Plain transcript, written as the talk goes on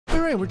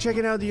right, we're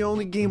checking out the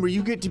only game where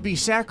you get to be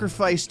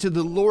sacrificed to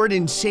the Lord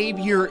and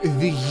Savior,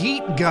 the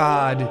Yeet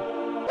God.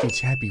 It's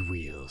Happy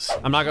Wheels.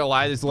 I'm not gonna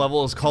lie, this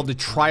level is called the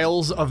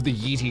Trials of the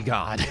Yeety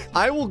God.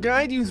 I will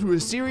guide you through a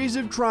series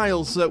of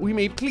trials so that we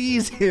may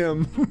please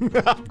him.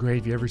 Great,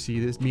 if you ever see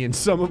this, me and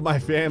some of my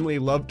family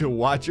love to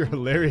watch your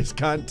hilarious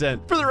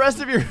content. For the rest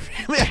of your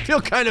family, I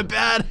feel kind of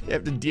bad. I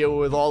have to deal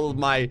with all of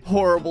my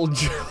horrible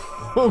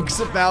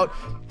jokes about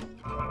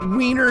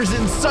wieners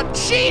and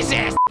such.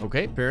 Jesus!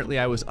 Okay, apparently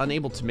I was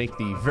unable to make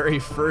the very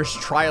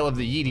first trial of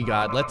the Yeety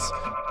God. Let's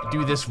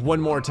do this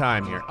one more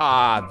time here.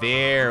 Ah,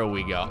 there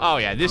we go. Oh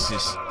yeah, this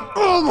is,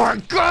 oh my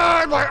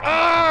God, my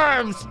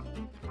arms!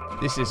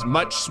 This is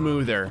much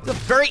smoother. It's a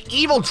very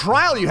evil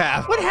trial you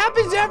have. What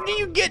happens after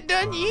you get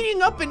done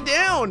yeeting up and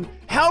down?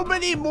 How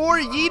many more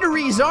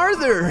yeeteries are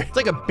there? It's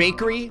like a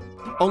bakery,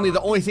 only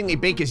the only thing they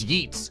bake is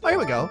yeets. Oh, here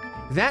we go.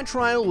 That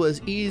trial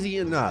was easy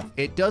enough.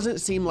 It doesn't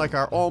seem like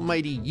our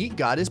almighty Yeet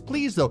God is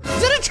pleased though.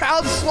 Is that a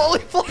child slowly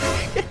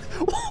flying?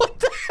 What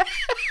the heck?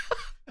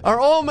 Our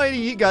almighty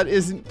Yeet God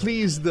isn't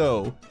pleased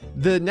though.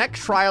 The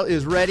next trial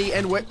is ready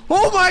and wait.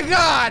 Oh my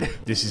God!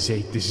 This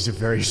is a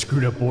very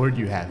screwed up board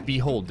you have.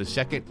 Behold, the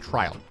second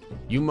trial.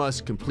 You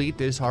must complete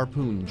this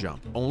harpoon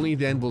jump. Only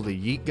then will the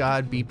Yeet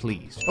God be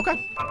pleased. Okay,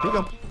 here we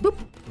go. Boop.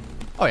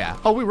 Oh yeah,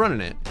 oh, we're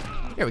running it.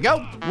 Here we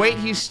go. Wait,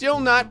 he's still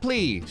not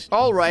pleased.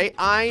 All right,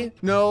 I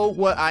know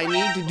what I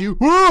need to do.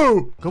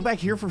 Whoa! Go back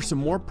here for some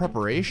more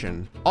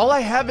preparation. All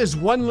I have is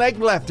one leg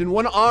left and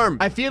one arm.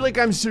 I feel like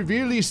I'm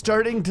severely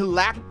starting to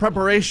lack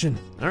preparation.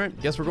 All right,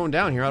 guess we're going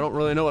down here. I don't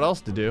really know what else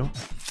to do.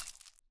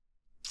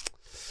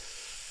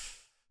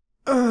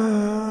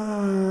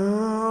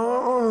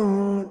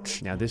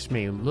 Now this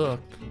may look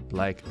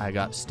like I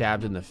got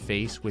stabbed in the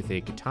face with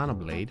a katana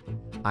blade.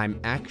 I'm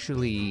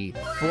actually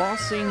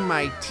flossing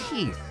my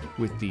teeth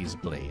with these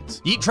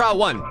blades. Yeet trial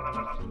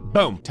 1.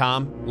 Boom.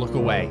 Tom, look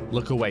away.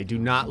 Look away. Do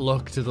not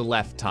look to the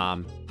left,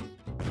 Tom.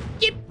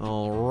 Yep.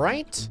 All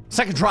right.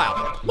 Second trial.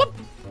 Whoop.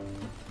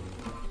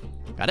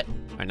 Got it.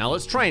 All right, now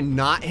let's try and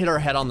not hit our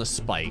head on the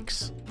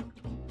spikes.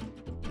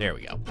 There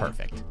we go.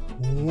 Perfect.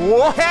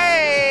 Whoa,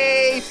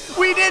 hey!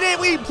 We did it!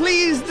 We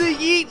pleased the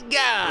Yeet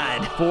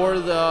God! For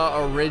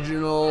the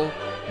original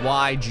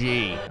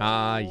YG.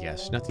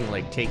 Yes, nothing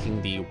like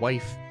taking the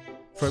wife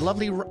for a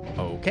lovely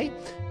okay.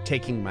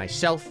 Taking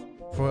myself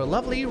for a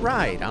lovely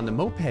ride on the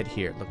moped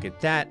here. Look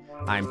at that.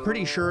 I'm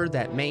pretty sure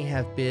that may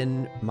have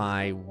been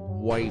my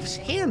wife's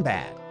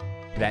handbag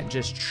that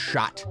just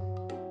shot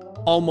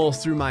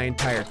almost through my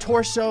entire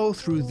torso,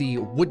 through the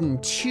wooden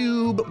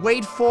tube.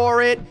 Wait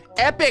for it.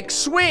 Epic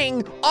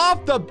swing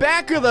off the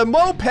back of the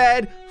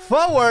moped,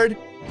 forward,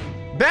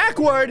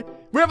 backward.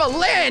 We have a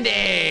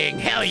landing.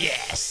 Hell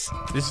yes.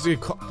 This is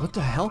what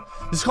the hell?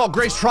 This is called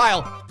Grace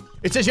Trial.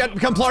 It says you have to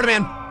become Florida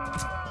Man.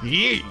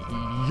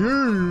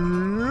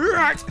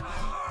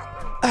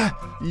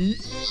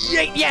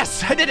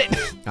 Yes, I did it.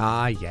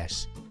 Ah,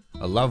 yes.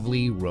 A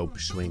lovely rope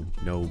swing.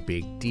 No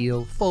big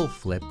deal. Full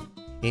flip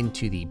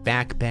into the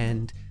back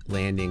bend,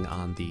 landing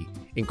on the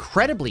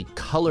incredibly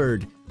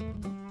colored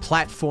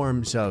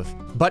platforms of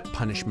butt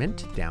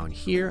punishment. Down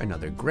here,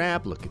 another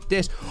grab. Look at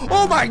this.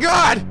 Oh my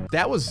God!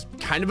 That was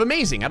kind of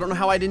amazing. I don't know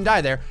how I didn't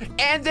die there.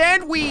 And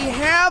then we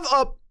have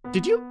a,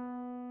 did you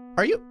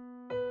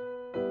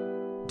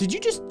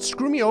just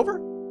screw me over?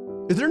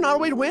 Is there not a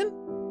way to win?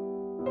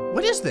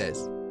 What is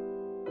this?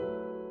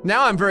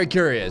 Now I'm very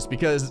curious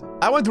because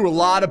I went through a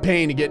lot of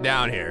pain to get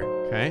down here.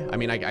 Okay, I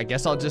mean, I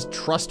guess I'll just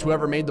trust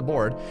whoever made the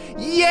board.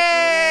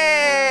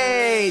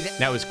 Yay!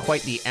 That was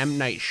quite the M.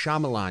 Night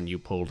Shyamalan you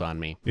pulled on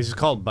me. This is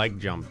called bike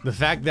jump. The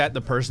fact that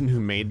the person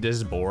who made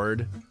this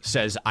board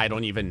says, I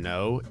don't even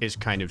know, is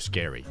kind of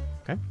scary.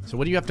 Okay, so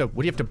what do you have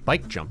to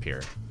bike jump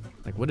here?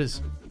 Like, what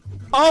is,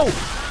 oh!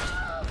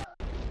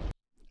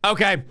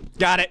 Okay,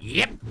 got it,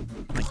 yep.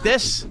 Like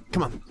this,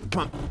 come on,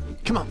 come on,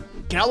 come on.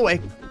 Get out of the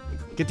way.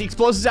 Get the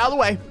explosives out of the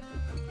way.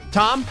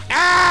 Tom,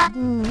 ah!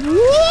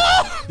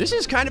 Woo! This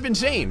is kind of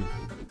insane.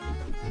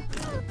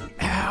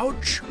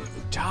 Ouch,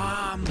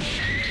 Tom.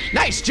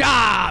 Nice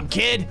job,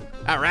 kid.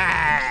 All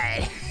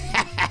right.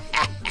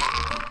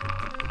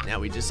 Now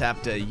we just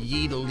have to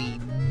yeetily.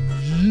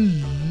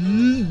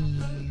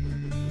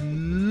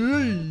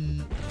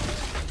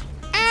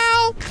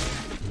 Ow!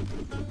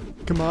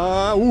 Come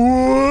on.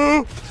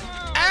 Whoa!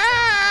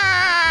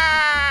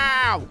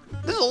 Ow!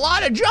 This is a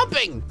lot of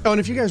jumping. Oh, and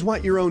if you guys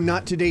want your own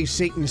Not Today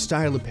Satan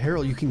style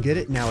apparel, you can get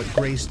it now at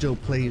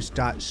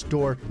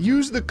Graystillplays.store.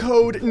 Use the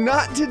code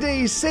Not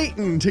Today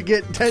Satan to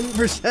get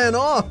 10%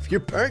 off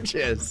your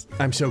purchase.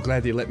 I'm so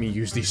glad they let me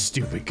use these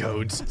stupid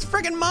codes. It's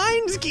friggin'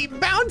 mines keep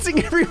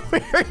bouncing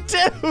everywhere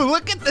too.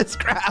 Look at this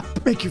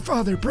crap. Make your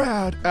father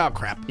proud. Oh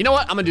crap. You know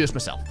what? I'm gonna do this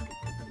myself.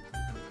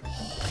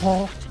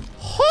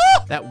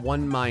 That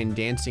one mine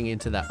dancing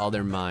into that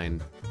other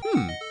mine.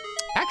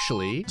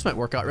 Actually, this might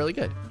work out really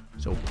good.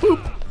 So, boop.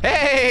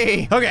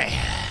 Hey! Okay.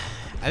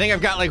 I think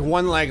I've got like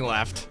one leg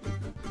left.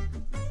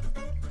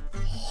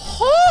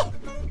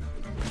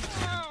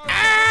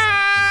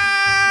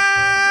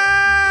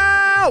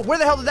 Ow! Where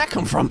the hell did that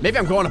come from? Maybe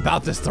I'm going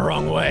about this the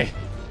wrong way.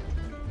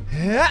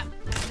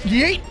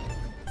 Yeet.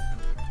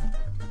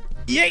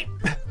 Yeet.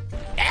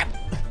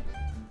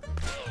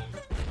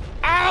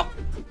 Ow.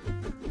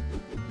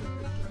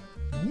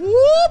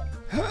 Whoop.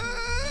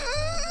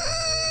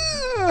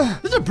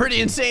 This is a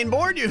pretty insane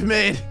board you've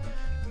made.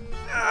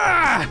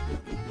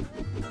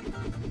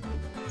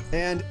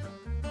 And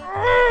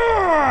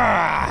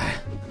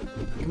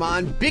come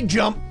on, big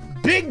jump,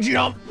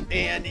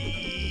 and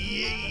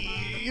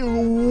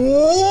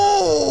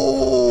whoa!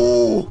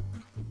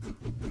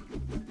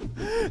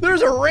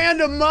 There's a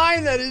random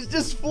mine that is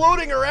just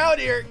floating around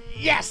here.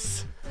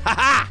 Yes!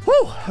 Haha!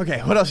 Whew!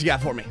 Okay, what else you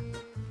got for me?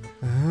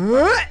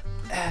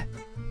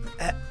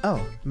 Oh,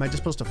 am I just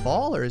supposed to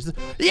fall, or is this?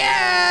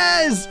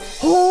 Yes!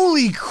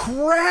 Holy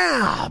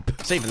crap!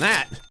 Saving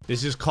that.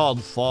 This is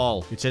called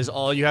fall. It says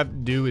all you have to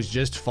do is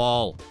just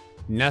fall.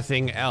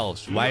 Nothing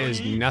else. Why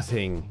is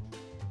nothing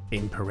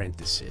in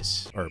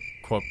parentheses? Or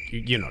quote,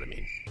 you know what I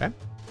mean. Okay,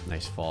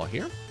 nice fall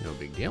here. No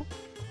big deal.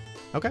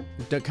 Okay,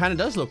 it kind of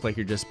does look like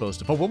you're just supposed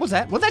to fall. What was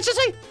that? What'd that just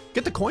say?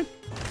 Get the coin.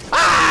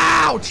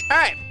 Ouch! All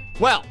right,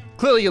 well,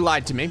 clearly you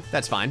lied to me.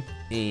 That's fine.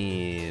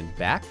 And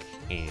back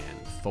and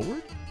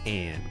forward.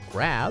 And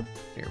grab.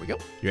 Here we go.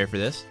 You ready for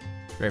this?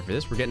 You ready for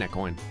this? We're getting that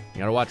coin. You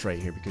gotta watch right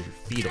here because your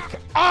feet will catch.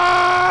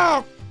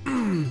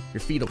 Your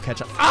feet will catch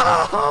up.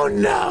 Oh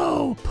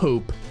no!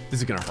 Poop.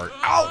 This is gonna hurt.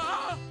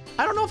 Ow!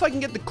 I don't know if I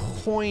can get the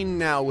coin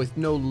now with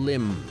no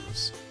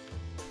limbs.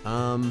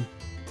 Nope.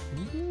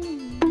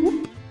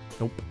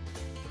 Nope.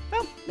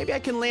 Well, maybe I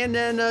can land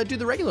and do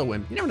the regular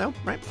win. You never know,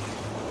 right?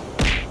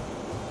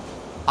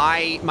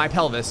 My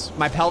pelvis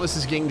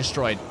is getting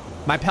destroyed.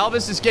 My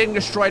pelvis is getting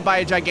destroyed by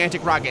a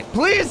gigantic rocket.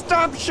 Please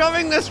stop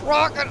shoving this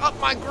rocket up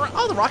my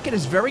oh, the rocket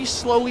is very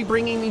slowly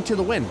bringing me to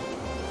the win.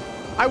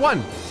 I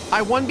won.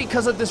 I won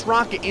because of this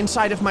rocket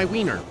inside of my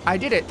wiener. I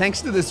did it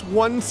thanks to this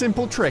one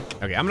simple trick.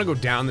 Okay, I'm gonna go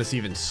down this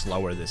even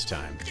slower this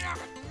time.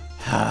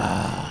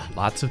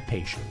 Lots of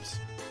patience.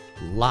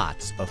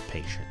 Lots of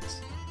patience.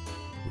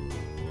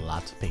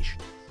 Lots of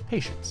patience.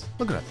 Patience.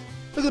 Look at us.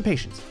 Look at the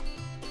patience.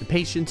 The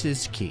patience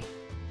is key.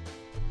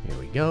 Here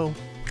we go.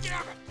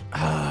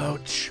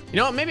 Ouch. You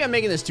know what? Maybe I'm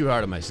making this too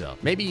hard on myself.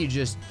 Maybe you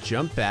just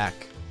jump back,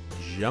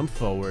 jump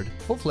forward,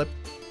 full flip,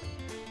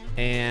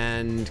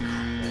 and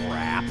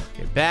crap.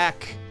 Get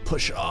back,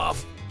 push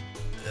off,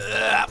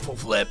 full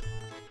flip.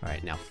 All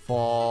right, now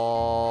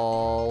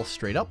fall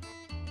straight up.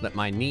 Let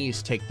my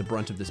knees take the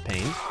brunt of this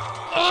pain.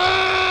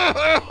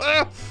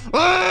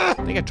 I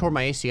think I tore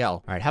my ACL.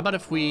 All right, how about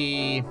if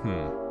we,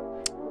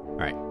 All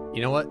right,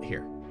 you know what?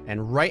 Here.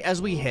 And right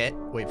as we hit,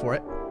 wait for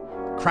it,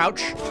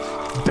 crouch,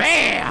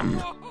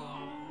 bam!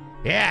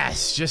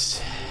 Yes,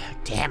 just,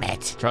 damn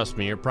it. Trust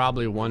me, you're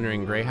probably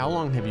wondering, Gray, how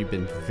long have you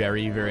been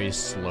very, very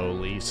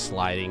slowly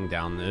sliding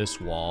down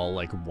this wall,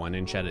 like 1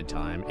 inch at a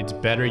time? It's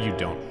better you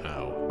don't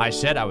know. I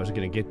said I was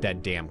gonna get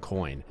that damn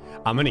coin.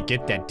 I'm gonna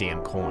get that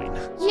damn coin.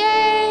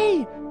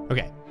 Yay!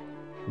 Okay,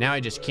 now I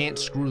just can't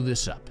screw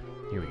this up.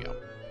 Here we go.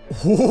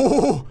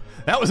 Whoa,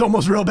 that was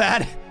almost real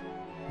bad.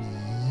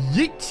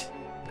 Yeet.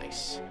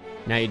 Nice.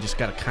 Now you just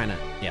gotta kinda,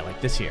 yeah,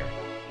 like this here.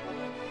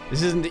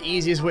 This isn't the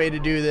easiest way to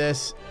do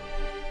this.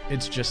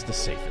 It's just the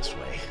safest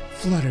way.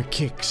 Flutter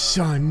kick,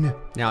 son.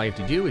 Now all you have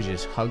to do is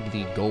just hug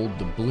the gold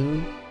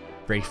doubloon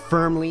very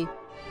firmly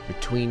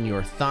between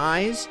your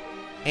thighs,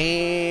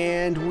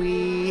 and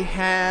we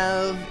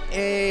have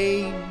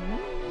a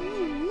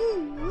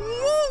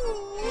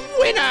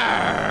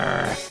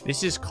winner!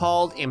 This is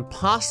called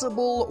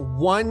Impossible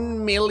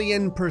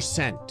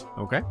 1,000,000%,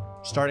 okay?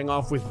 Starting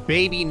off with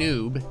baby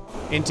noob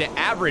into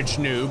average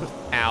noob.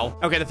 Ow.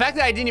 Okay, the fact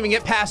that I didn't even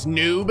get past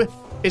noob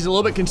is a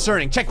little bit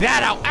concerning. Check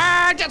that out.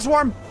 Ah, jet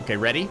swarm. Okay,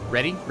 ready.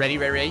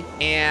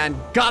 And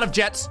God of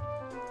Jets.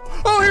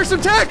 Oh, here's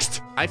some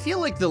text. I feel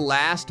like the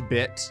last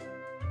bit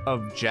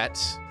of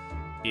jets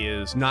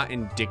is not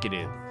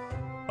indicative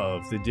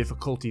of the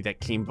difficulty that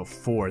came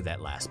before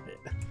that last bit.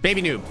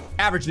 Baby noob,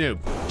 average noob,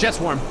 jet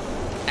swarm.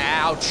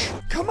 Ouch.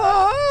 Come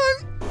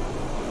on.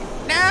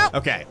 Now.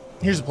 Okay.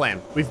 Here's the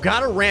plan. We've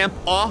got to ramp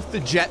off the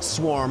jet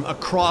swarm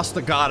across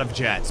the God of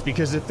Jets,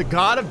 because if the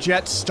God of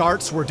Jets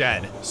starts, we're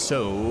dead.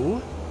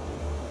 So,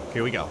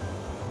 here we go.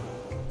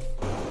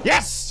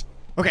 Yes!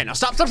 Okay, now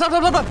stop. No!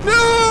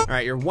 All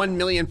right, your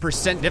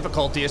 1,000,000%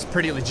 difficulty is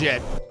pretty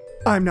legit.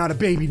 I'm not a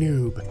baby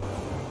noob.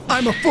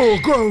 I'm a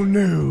full-grown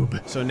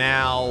noob. So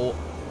now,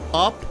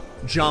 up,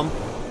 jump,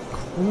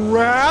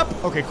 crap.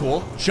 Okay,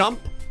 cool. Jump,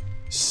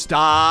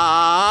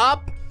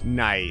 stop.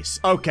 Nice.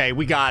 Okay,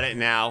 we got it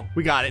now.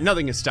 We got it.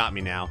 Nothing can stop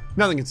me now.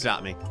 Nothing can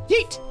stop me.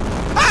 Yeet!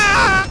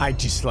 Ah! I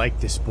just like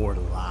this board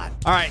a lot.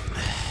 All right.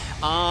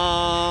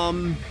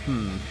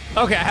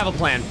 Okay, I have a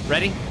plan.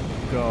 Ready?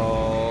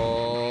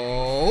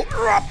 Go.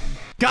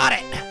 Got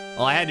it.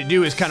 All I had to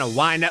do is kind of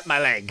wind up my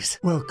legs.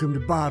 Welcome to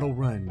Bottle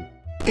Run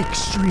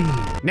Extreme.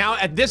 Now,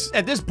 at this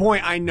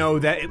point, I know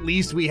that at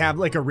least we have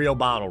like a real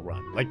bottle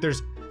run. Like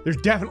there's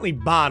definitely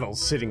bottles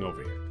sitting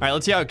over here. All right,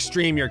 let's see how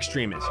extreme your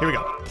extreme is. Here we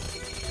go.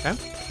 Okay.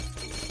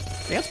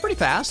 Yeah, it's pretty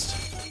fast.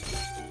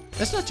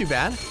 That's not too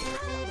bad.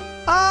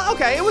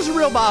 Okay, it was a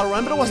real bottle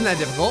run, but it wasn't that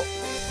difficult.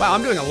 Wow,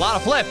 I'm doing a lot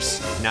of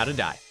flips. Now to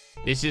die.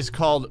 This is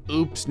called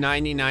Oops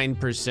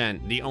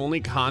 99%. The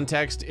only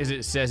context is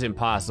it says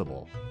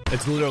impossible.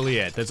 That's literally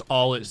it. That's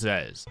all it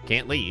says.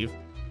 Can't leave.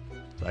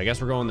 So I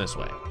guess we're going this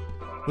way.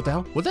 What the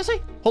hell? What'd that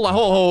say? Hold on,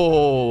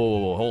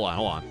 hold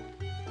on.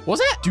 What's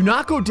that? Do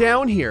not go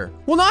down here.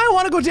 Well, now I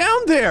want to go down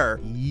there.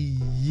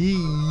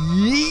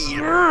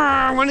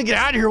 I'm gonna get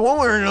out of here one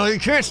way or another. You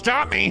can't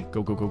stop me.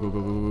 Go.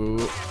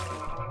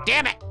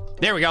 Damn it.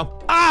 There we go.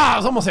 Ah, I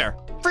was almost there.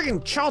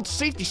 Freaking child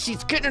safety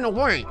seat's getting in the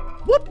way.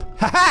 Whoop,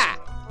 haha.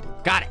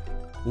 Got it.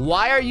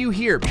 Why are you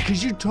here?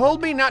 Because you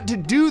told me not to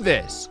do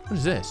this. What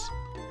is this?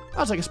 That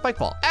was like a spike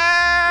ball.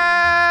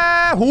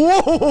 Ah!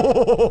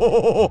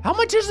 Whoa! How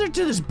much is there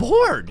to this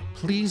board?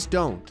 Please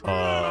don't.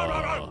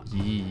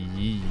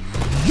 Yeet!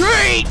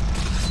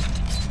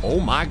 Oh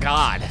my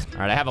God.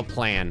 All right, I have a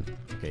plan.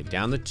 Okay,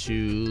 down the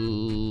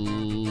tube.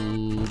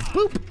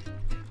 Boop.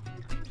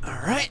 All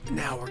right,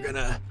 now we're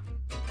gonna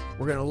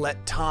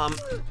let Tom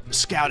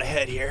scout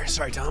ahead here.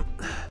 Sorry, Tom.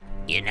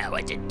 You know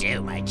what to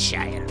do, my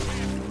child.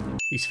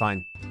 He's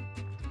fine.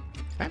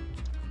 Okay.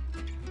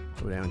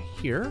 Go down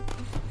here.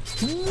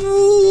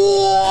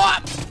 Whoa!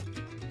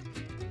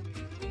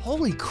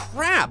 Holy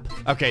crap!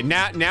 Okay,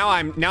 now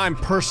I'm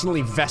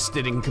personally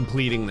vested in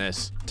completing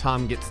this.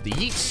 Tom gets the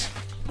yeets.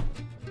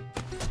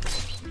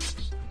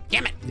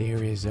 Damn it!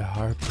 There is a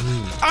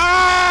harpoon.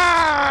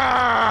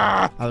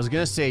 Ah! I was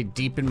gonna say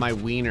deep in my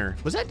wiener.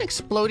 Was that an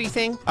explodey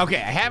thing? Okay,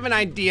 I have an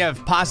idea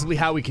of possibly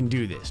how we can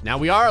do this. Now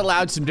we are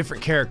allowed some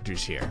different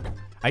characters here.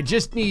 I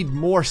just need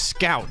more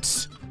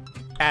scouts,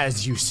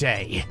 as you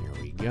say. Here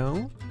we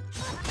go.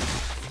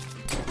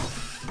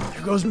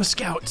 There goes my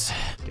scouts.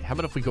 Okay, how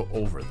about if we go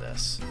over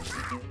this?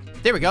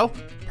 There we go,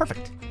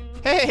 perfect.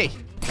 Hey!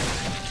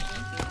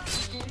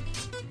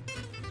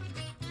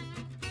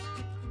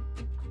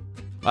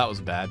 That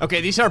was bad.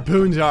 Okay, these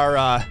harpoons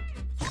are,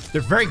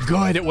 they're very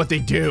good at what they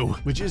do,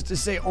 which is to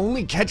say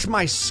only catch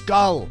my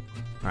skull.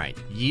 All right,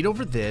 yeet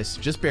over this,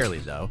 just barely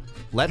though.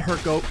 Let her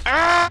go.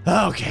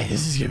 Ah! Okay,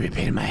 this is gonna be a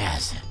pain in my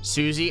ass.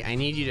 Susie, I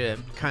need you to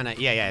kinda,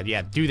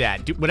 yeah, do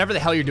that. Do whatever the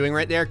hell you're doing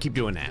right there, keep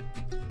doing that.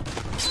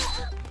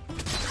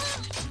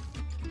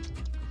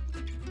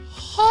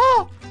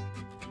 Huh?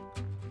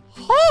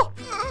 Huh?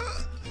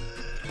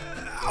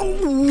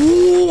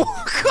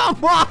 Oh,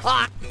 come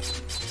on!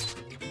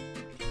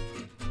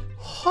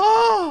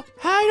 Oh,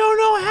 I don't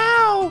know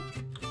how,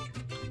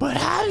 but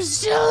I'm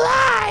still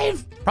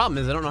alive. Problem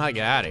is I don't know how to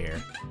get out of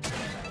here.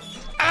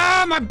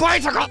 Ah, my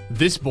bicycle!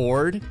 This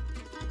board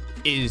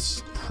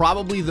is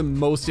probably the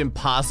most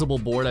impossible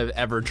board I've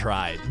ever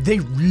tried. They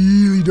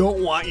really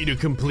don't want you to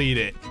complete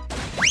it.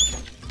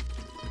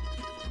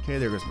 Okay,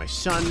 there goes my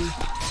son.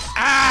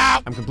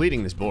 Ah! I'm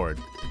completing this board.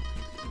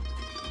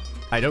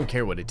 I don't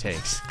care what it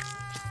takes.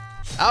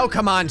 Oh,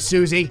 come on,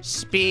 Susie.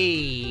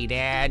 Speed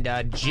and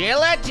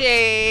agility.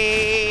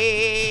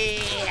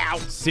 Ow.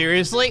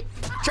 Seriously?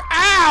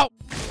 Ow!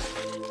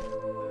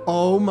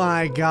 Oh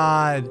my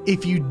God.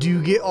 If you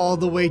do get all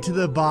the way to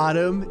the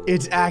bottom,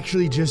 it's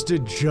actually just a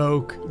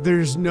joke.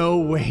 There's no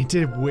way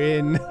to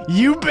win.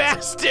 You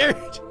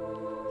bastard!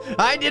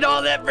 I did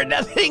all that for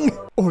nothing.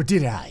 Or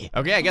did I?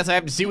 Okay, I guess I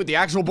have to see what the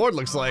actual board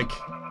looks like.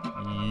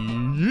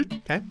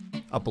 Okay,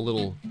 up a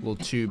little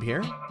tube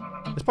here.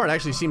 This part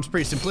actually seems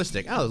pretty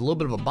simplistic. Oh, there's a little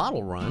bit of a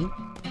bottle run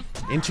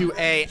into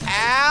a,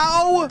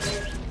 ow!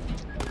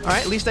 All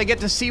right, at least I get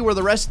to see where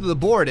the rest of the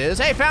board is.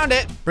 Hey, found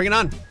it. Bring it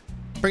on.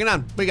 Bring it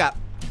on. What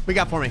you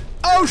got for me?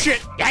 Oh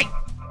shit, yay!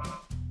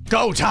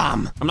 Go,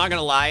 Tom. I'm not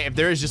gonna lie, if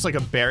there is just like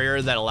a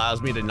barrier that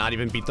allows me to not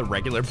even beat the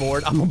regular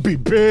board, I'm gonna be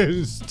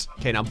pissed.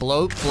 Okay, now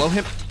blow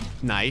him.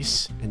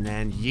 Nice, and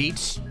then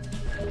yeet.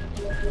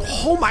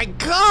 Oh my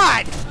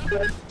God!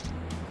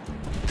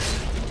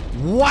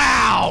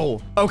 Wow!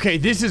 Okay,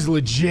 this is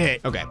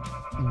legit. Okay,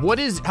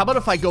 how about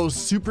if I go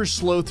super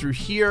slow through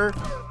here?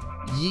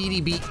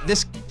 Yeety beat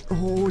this.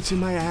 Oh, it's in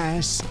my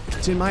ass.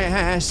 It's in my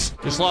ass.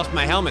 Just lost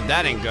my helmet,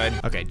 that ain't good.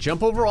 Okay,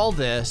 jump over all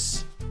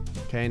this.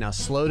 Okay, now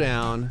slow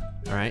down.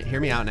 All right, hear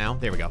me out now.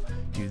 There we go.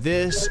 Do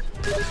this.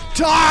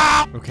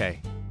 Top!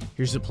 Okay,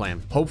 here's the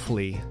plan.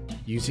 Hopefully,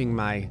 using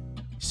my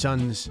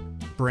son's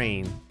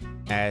brain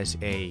as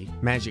a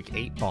magic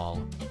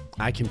 8-ball,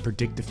 I can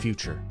predict the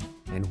future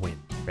and win.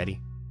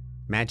 Ready?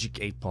 Magic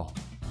 8-ball.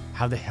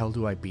 How the hell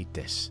do I beat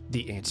this?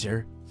 The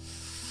answer: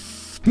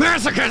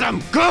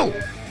 masochism! Go!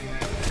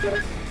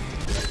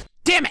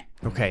 Damn it!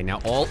 Okay, now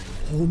oh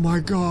my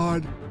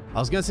God. I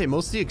was gonna say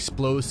most of the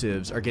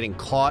explosives are getting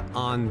caught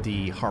on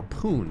the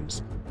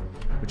harpoons,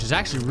 which is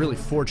actually really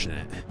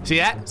fortunate. See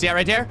that? See that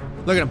right there?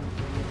 Look at him.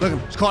 Look at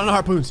him. It's caught on the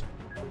harpoons.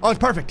 Oh, it's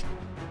perfect.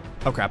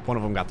 Oh crap, one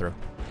of them got through.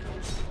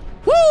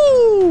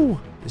 Woo!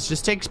 This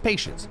just takes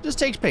patience. Just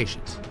takes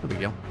patience. No big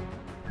deal.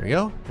 There we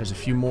go. There's a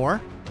few more.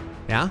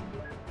 Yeah?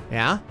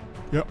 Yeah?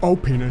 Yeah, oh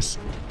penis.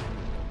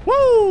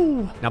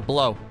 Woo! Now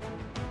blow.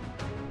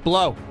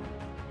 Blow.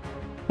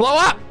 Blow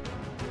up!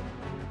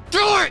 Do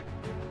it!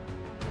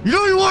 You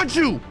know you want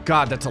to!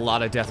 God, that's a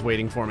lot of death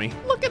waiting for me.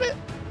 Look at it.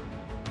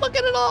 Look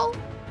at it all.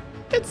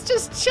 It's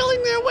just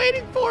chilling there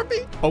waiting for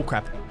me. Oh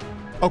crap.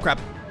 Oh crap.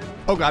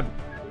 Oh God.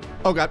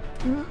 Oh God.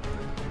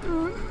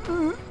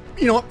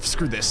 You know what?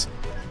 Screw this.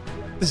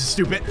 This is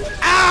stupid.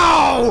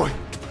 Ow!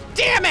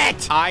 Damn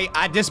it!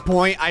 At this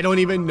point, I don't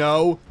even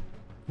know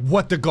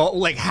what the goal,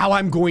 like how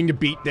I'm going to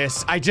beat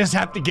this. I just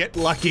have to get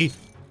lucky.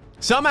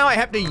 Somehow I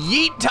have to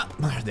yeet Tom.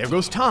 There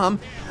goes Tom.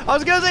 I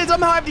was gonna say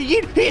somehow I have to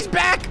yeet. He's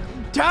back!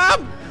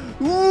 Tom!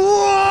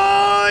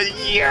 Whoa,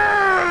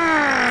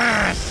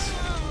 yes!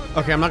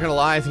 Okay, I'm not gonna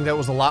lie. I think that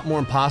was a lot more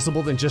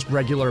impossible than just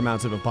regular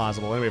amounts of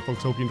impossible. Anyway,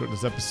 folks, hope you enjoyed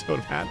this episode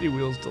of Happy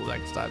Wheels. Till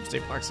next time, stay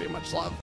foxy and much love.